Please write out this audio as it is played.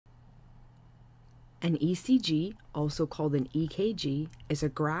An ECG, also called an EKG, is a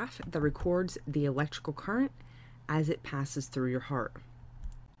graph that records the electrical current as it passes through your heart.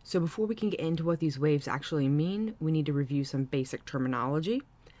 So before we can get into what these waves actually mean, we need to review some basic terminology.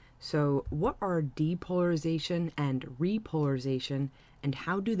 So what are depolarization and repolarization, and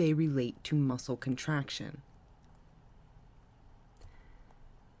how do they relate to muscle contraction?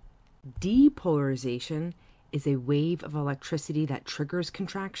 Depolarization is a wave of electricity that triggers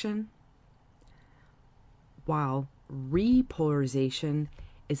contraction, while repolarization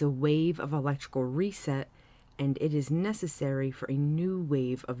is a wave of electrical reset, and it is necessary for a new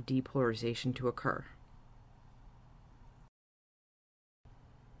wave of depolarization to occur.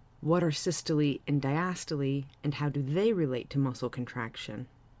 What are systole and diastole, and how do they relate to muscle contraction?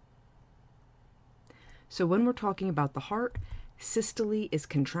 So when we're talking about the heart, systole is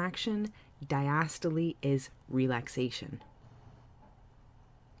contraction, diastole is relaxation.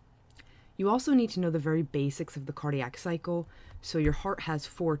 You also need to know the very basics of the cardiac cycle. So your heart has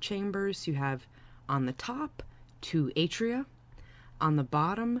 4 chambers. You have on the top 2 atria, on the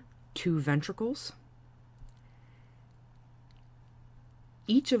bottom 2 ventricles.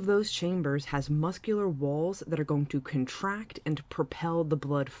 Each of those chambers has muscular walls that are going to contract and propel the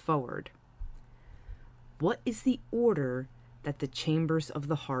blood forward. What is the order that the chambers of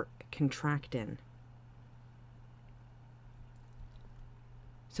the heart contract in?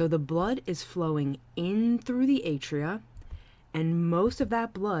 So the blood is flowing in through the atria, and most of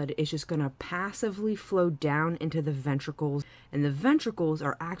that blood is just going to passively flow down into the ventricles, and the ventricles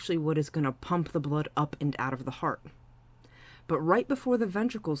are actually what is going to pump the blood up and out of the heart. But right before the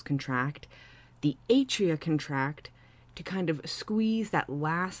ventricles contract, the atria contract to kind of squeeze that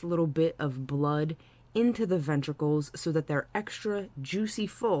last little bit of blood into the ventricles so that they're extra juicy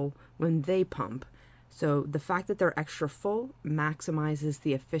full when they pump. So the fact that they're extra full maximizes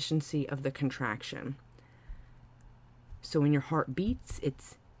the efficiency of the contraction. So when your heart beats,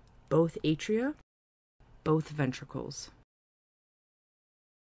 it's both atria, both ventricles.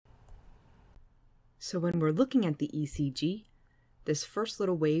 So when we're looking at the ECG, this first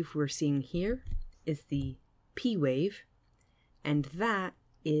little wave we're seeing here is the P wave, and that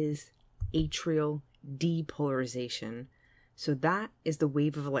is atrial depolarization. So that is the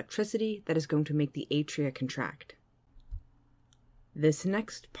wave of electricity that is going to make the atria contract. This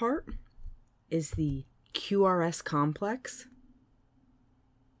next part is the QRS complex,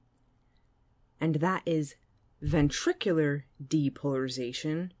 and that is ventricular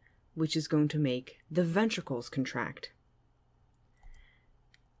depolarization, which is going to make the ventricles contract.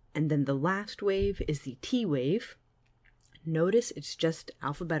 And then the last wave is the T wave. Notice it's just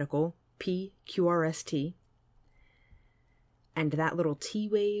alphabetical, P, QRST. And that little T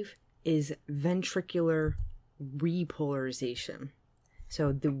wave is ventricular repolarization.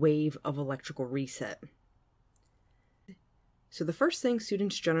 So the wave of electrical reset. So the first thing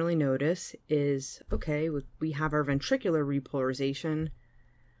students generally notice is, okay, we have our ventricular repolarization.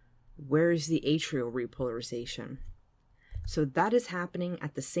 Where is the atrial repolarization? So that is happening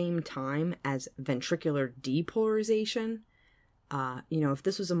at the same time as ventricular depolarization. If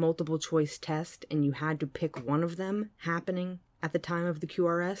this was a multiple choice test and you had to pick one of them happening at the time of the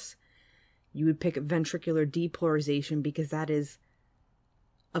QRS, you would pick ventricular depolarization because that is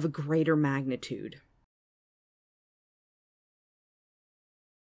of a greater magnitude.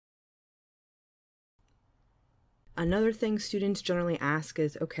 Another thing students generally ask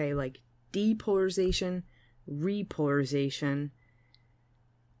is, okay, like depolarization, repolarization.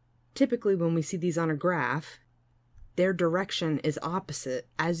 Typically when we see these on a graph, their direction is opposite,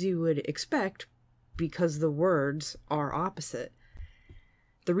 as you would expect, because the words are opposite.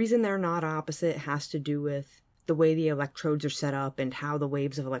 The reason they're not opposite has to do with the way the electrodes are set up and how the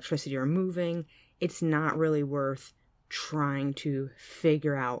waves of electricity are moving. It's not really worth trying to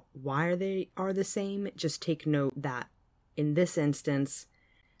figure out why they are the same. Just take note that in this instance,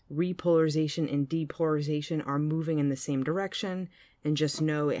 repolarization and depolarization are moving in the same direction, and just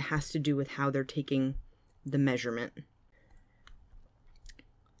know it has to do with how they're taking the measurement.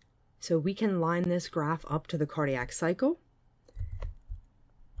 So we can line this graph up to the cardiac cycle.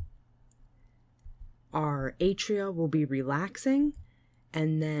 Our atria will be relaxing,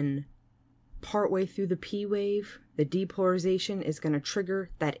 and then partway through the P wave, the depolarization is going to trigger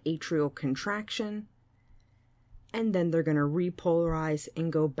that atrial contraction, and then they're going to repolarize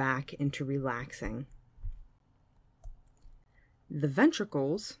and go back into relaxing. The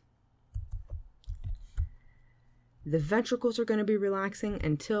ventricles are going to be relaxing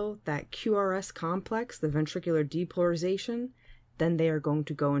until that QRS complex, the ventricular depolarization, then they are going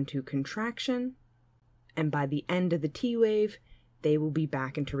to go into contraction, and by the end of the T wave, they will be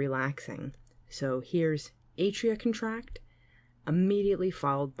back into relaxing. So here's atria contract, immediately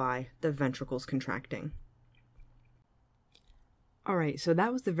followed by the ventricles contracting. Alright, so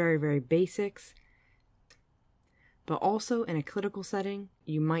that was the very, very basics. But also in a clinical setting,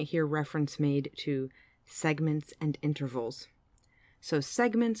 you might hear reference made to segments and intervals. So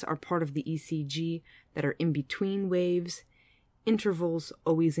segments are part of the ECG that are in between waves. Intervals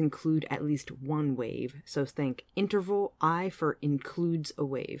always include at least one wave. So think interval, I for includes a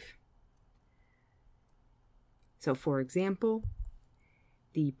wave. So for example,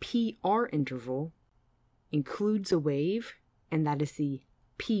 the PR interval includes a wave, and that is the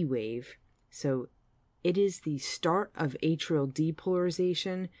P wave. So it is the start of atrial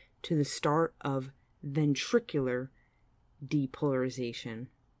depolarization to the start of ventricular depolarization.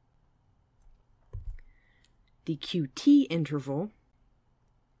 The QT interval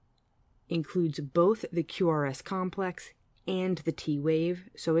includes both the QRS complex and the T wave,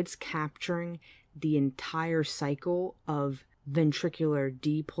 so it's capturing the entire cycle of ventricular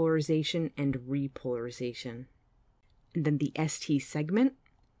depolarization and repolarization. And then the ST segment.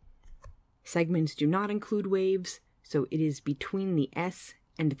 Segments do not include waves, so it is between the S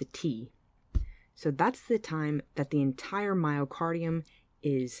and the T. So that's the time that the entire myocardium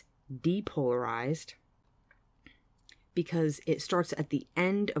is depolarized, because it starts at the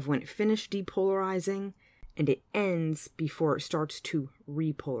end of when it finished depolarizing, and it ends before it starts to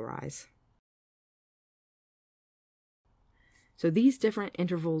repolarize. So these different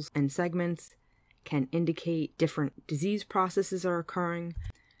intervals and segments can indicate different disease processes are occurring.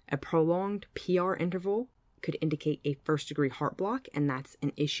 A prolonged PR interval could indicate a first-degree heart block, and that's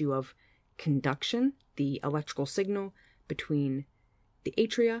an issue of conduction. The electrical signal between the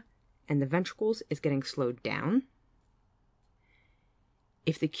atria and the ventricles is getting slowed down.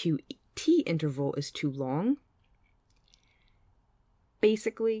 If the QT interval is too long,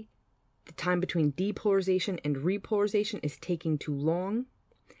 basically the time between depolarization and repolarization is taking too long,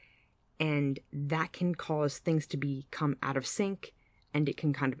 and that can cause things to become out of sync, and it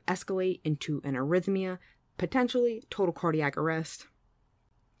can kind of escalate into an arrhythmia, potentially total cardiac arrest.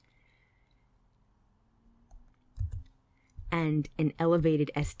 And an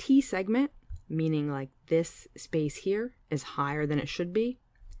elevated ST segment, meaning like this space here is higher than it should be,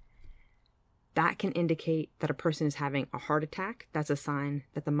 that can indicate that a person is having a heart attack. That's a sign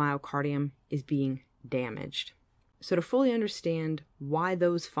that the myocardium is being damaged. So to fully understand why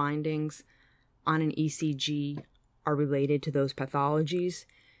those findings on an ECG are related to those pathologies,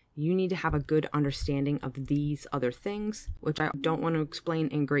 you need to have a good understanding of these other things, which I don't want to explain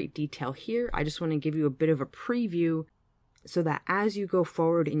in great detail here. I just want to give you a bit of a preview so that as you go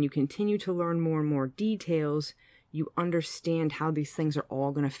forward and you continue to learn more and more details, you understand how these things are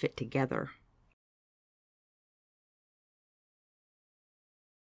all going to fit together.